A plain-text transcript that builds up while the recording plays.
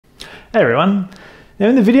Hey everyone. Now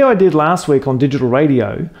in the video I did last week on digital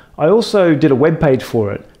radio, I also did a web page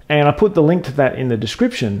for it and I put the link to that in the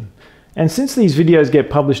description. And since these videos get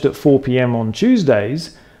published at 4 p.m. on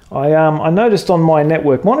Tuesdays, I noticed on my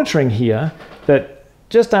network monitoring here that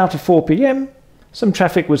just after 4 p.m. some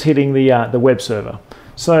traffic was hitting the web server.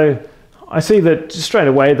 So I see that straight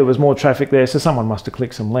away there was more traffic there, so someone must have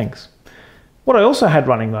clicked some links. What I also had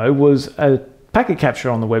running though was a packet capture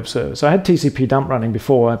on the web server. So I had TCP dump running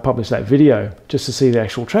before I published that video just to see the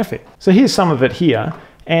actual traffic. So here's some of it here,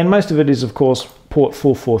 and most of it is of course port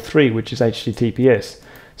 443, which is HTTPS.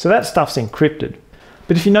 So that stuff's encrypted.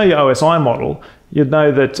 But if you know your OSI model, you'd know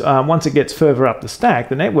that once it gets further up the stack,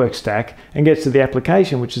 the network stack, and gets to the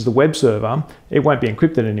application, which is the web server, it won't be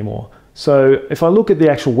encrypted anymore. So if I look at the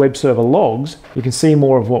actual web server logs, you can see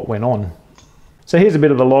more of what went on. So here's a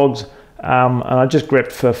bit of the logs. And I just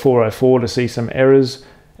grepped for 404 to see some errors,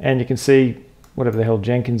 and you can see whatever the hell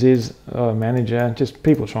Jenkins is, manager, just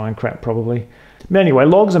people trying crap probably. But anyway,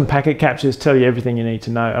 logs and packet captures tell you everything you need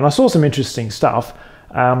to know. And I saw some interesting stuff.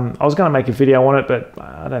 I was going to make a video on it, but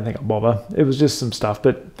I don't think I'll bother. It was just some stuff,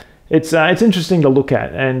 but it's interesting to look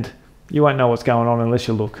at, and you won't know what's going on unless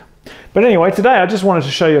you look. But anyway, today I just wanted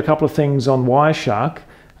to show you a couple of things on Wireshark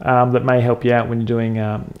that may help you out when you're doing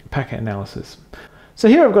packet analysis. So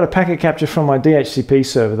here I've got a packet capture from my DHCP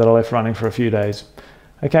server that I left running for a few days.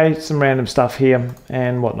 Okay, some random stuff here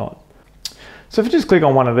and whatnot. So if I just click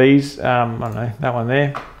on one of these, I don't know, that one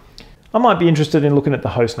there, I might be interested in looking at the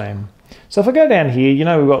host name. So if I go down here, you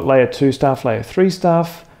know we've got layer 2 stuff, layer 3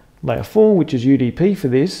 stuff, layer 4, which is UDP for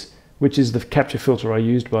this, which is the capture filter I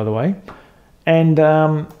used, by the way. And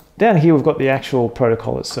down here we've got the actual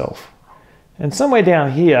protocol itself. And somewhere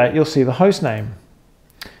down here you'll see the host name.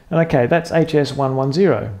 And okay, that's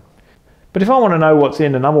HS110. But if I want to know what's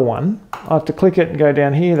in another one, I have to click it and go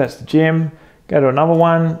down here, that's the gem, go to another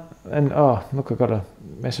one, and oh, look, I've got to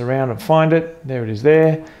mess around and find it. There it is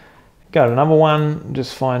there. Go to another one,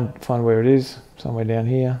 just find where it is, somewhere down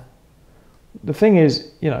here. The thing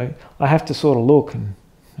is, you know, I have to sort of look and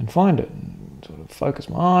find it, and sort of focus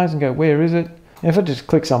my eyes and go, where is it? And if I just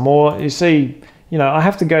click some more, you see, you know, I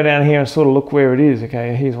have to go down here and sort of look where it is.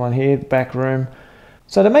 Okay, here's one here, the back room.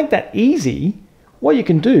 So to make that easy, what you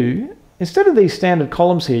can do, instead of these standard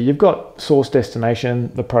columns here, you've got source,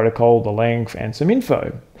 destination, the protocol, the length, and some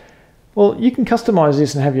info. Well, you can customize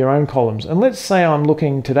this and have your own columns. And let's say I'm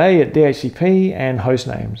looking today at DHCP and host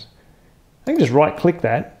names. I can just right click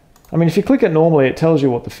that. I mean, if you click it normally, it tells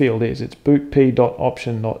you what the field is. It's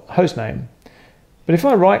bootp.option.hostname. But if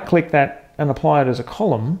I right click that and apply it as a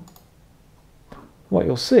column, what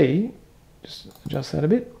you'll see, just adjust that a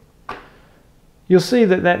bit, you'll see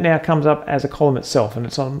that that now comes up as a column itself, and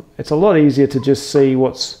it's a lot easier to just see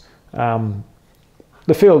what's the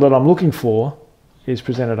field that I'm looking for is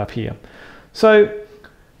presented up here. So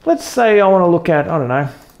let's say I want to look at, I don't know,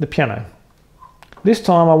 the piano. This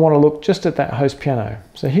time I want to look just at that host piano.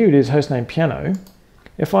 So here it is, hostname piano.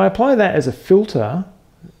 If I apply that as a filter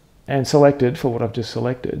and select it for what I've just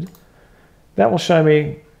selected, that will show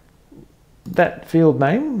me that field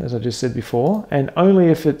name, as I just said before, and only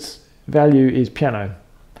if its value is piano.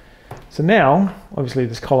 So now, obviously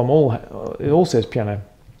this column it all says piano.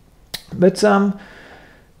 But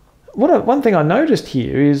one thing I noticed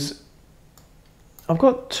here is I've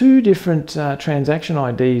got two different transaction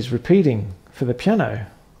IDs repeating for the piano.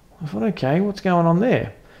 I thought, okay, what's going on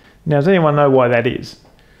there? Now, does anyone know why that is?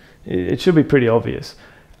 It should be pretty obvious.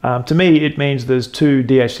 To me, it means there's two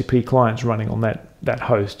DHCP clients running on that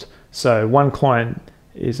host. So one client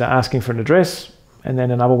is asking for an address, and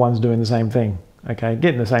then another one's doing the same thing. Okay,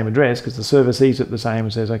 getting the same address because the server sees it the same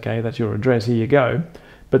and says, okay, that's your address, here you go.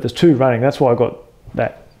 But there's two running, that's why I got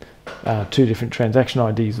that two different transaction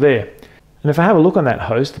IDs there. And if I have a look on that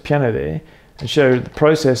host, the piano there, and show the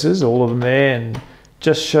processes, all of them there, and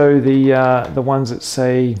just show the ones that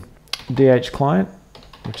say DH client,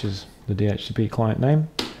 which is the DHCP client name,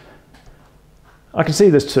 I can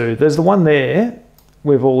see there's two. There's the one there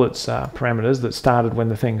with all its parameters that started when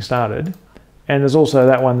the thing started. And there's also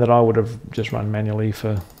that one that I would have just run manually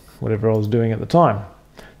for whatever I was doing at the time.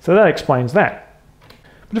 So that explains that.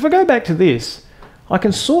 But if I go back to this, I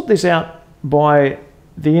can sort this out by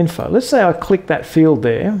the info. Let's say I click that field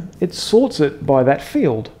there, it sorts it by that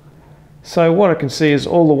field. So what I can see is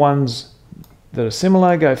all the ones that are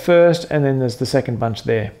similar go first, and then there's the second bunch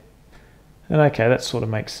there. And okay, that sort of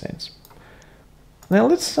makes sense. Now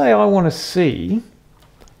let's say I want to see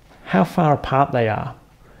how far apart they are.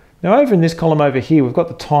 Now over in this column over here, we've got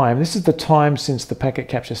the time. This is the time since the packet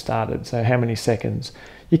capture started, so how many seconds.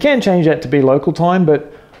 You can change that to be local time,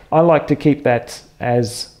 but I like to keep that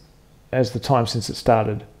as the time since it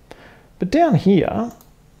started. But down here,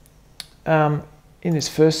 in this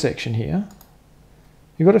first section here,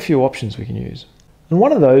 you've got a few options we can use. And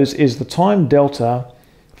one of those is the time delta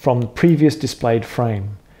from the previous displayed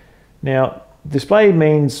frame. Now, display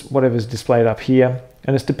means whatever's displayed up here,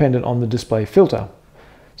 and it's dependent on the display filter.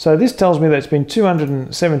 So this tells me that it's been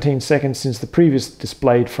 217 seconds since the previous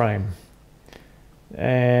displayed frame.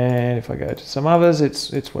 And if I go to some others,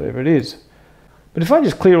 it's whatever it is. But if I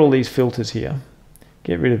just clear all these filters here,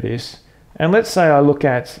 get rid of this, and let's say I look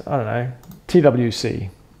at, I don't know, TWC,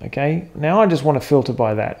 okay? Now I just want to filter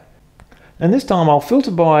by that. And this time I'll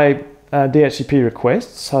filter by DHCP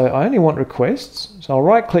requests, so I only want requests, so I'll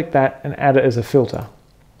right click that and add it as a filter.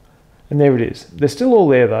 And there it is. They're still all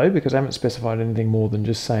there though, because I haven't specified anything more than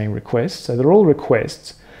just saying requests, so they're all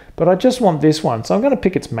requests, but I just want this one, so I'm going to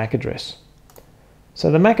pick its MAC address.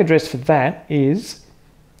 So the MAC address for that is,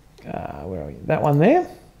 where are we? That one there.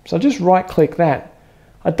 So I'll just right click that.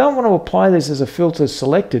 I don't want to apply this as a filter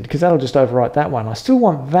selected because that'll just overwrite that one. I still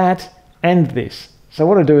want that and this. So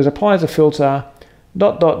what I do is apply as a filter, ...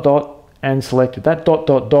 and selected.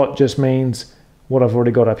 That ... just means what I've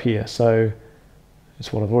already got up here. So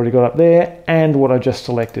it's what I've already got up there and what I just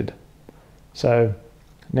selected. So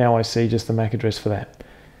now I see just the MAC address for that.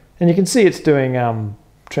 And you can see it's doing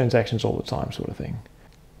transactions all the time sort of thing.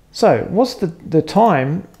 So what's the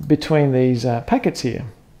time between these packets here?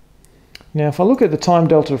 Now if I look at the time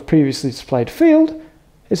delta of previously displayed field,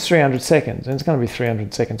 it's 300 seconds, and it's going to be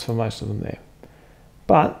 300 seconds for most of them there.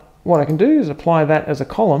 But what I can do is apply that as a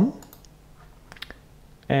column,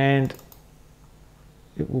 and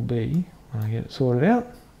it will be, when I get it sorted out,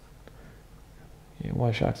 yeah,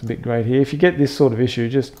 Wireshark's a bit great here. If you get this sort of issue,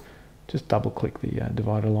 just double click the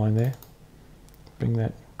divider line there, bring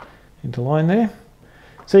that into line there.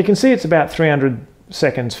 So you can see it's about 300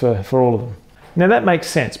 seconds for all of them. Now that makes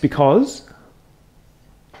sense because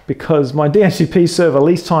my DHCP server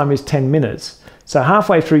lease time is 10 minutes. So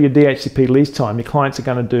halfway through your DHCP lease time, your clients are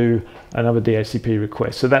going to do another DHCP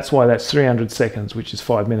request. So that's why that's 300 seconds, which is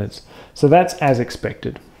 5 minutes. So that's as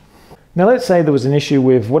expected. Now let's say there was an issue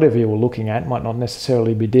with whatever you were looking at. It might not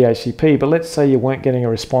necessarily be DHCP, but let's say you weren't getting a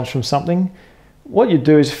response from something. What you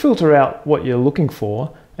do is filter out what you're looking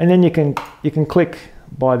for, and then you can click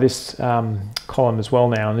by this column as well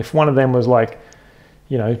now. And if one of them was like,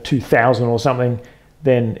 2000 or something,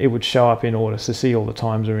 then it would show up in order. So see all the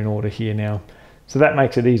times are in order here now. So that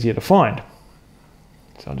makes it easier to find.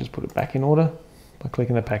 So I'll just put it back in order by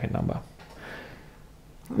clicking the packet number.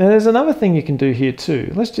 Now there's another thing you can do here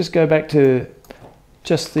too. Let's just go back to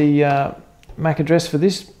just the MAC address for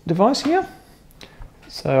this device here.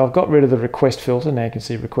 So I've got rid of the request filter. Now you can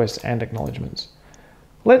see requests and acknowledgements.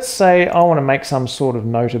 Let's say I want to make some sort of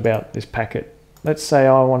note about this packet. Let's say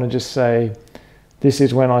I want to just say, this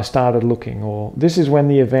is when I started looking, or this is when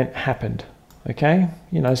the event happened. Okay,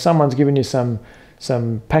 someone's given you some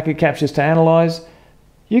packet captures to analyze.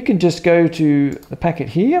 You can just go to the packet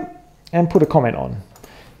here and put a comment on.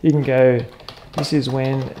 You can go, this is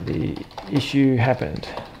when the issue happened.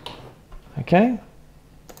 Okay,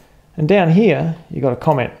 and down here you got a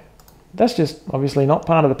comment. That's just obviously not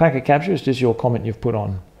part of the packet capture, it's just your comment you've put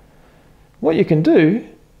on. What you can do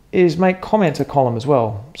is make comments a column as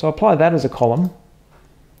well. So apply that as a column,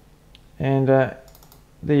 and there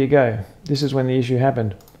you go. This is when the issue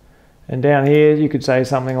happened. And down here you could say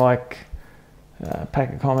something like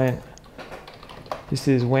packet comment, this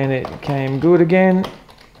is when it came good again,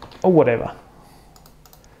 or whatever.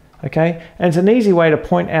 Okay, and it's an easy way to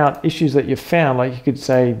point out issues that you've found. Like you could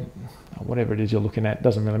say, whatever it is you're looking at,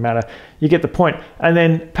 doesn't really matter. You get the point. And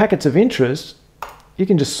then packets of interest, you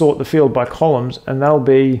can just sort the field by columns and they'll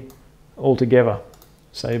be all together.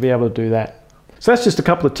 So you'll be able to do that. So that's just a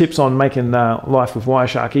couple of tips on making life with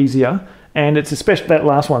Wireshark easier. And it's especially that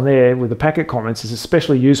last one there with the packet comments is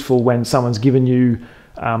especially useful when someone's given you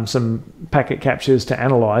some packet captures to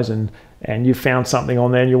analyze and you found something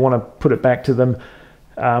on there and you want to put it back to them.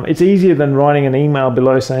 It's easier than writing an email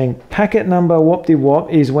below saying packet number whoop-de-whoop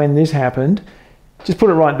is when this happened. Just put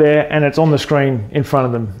it right there and it's on the screen in front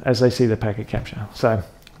of them as they see the packet capture. So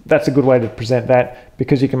that's a good way to present that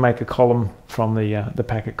because you can make a column from the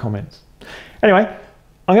packet comments. Anyway,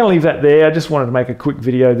 I'm going to leave that there. I just wanted to make a quick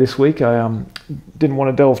video this week. I didn't want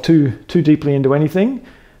to delve too deeply into anything.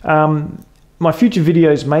 My future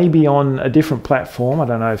videos may be on a different platform. I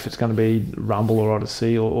don't know if it's going to be Rumble or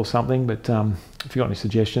Odyssey or something, but if you've got any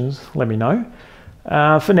suggestions, let me know.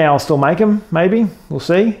 For now, I'll still make them, maybe. We'll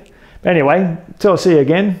see. But anyway, till I see you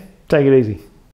again, take it easy.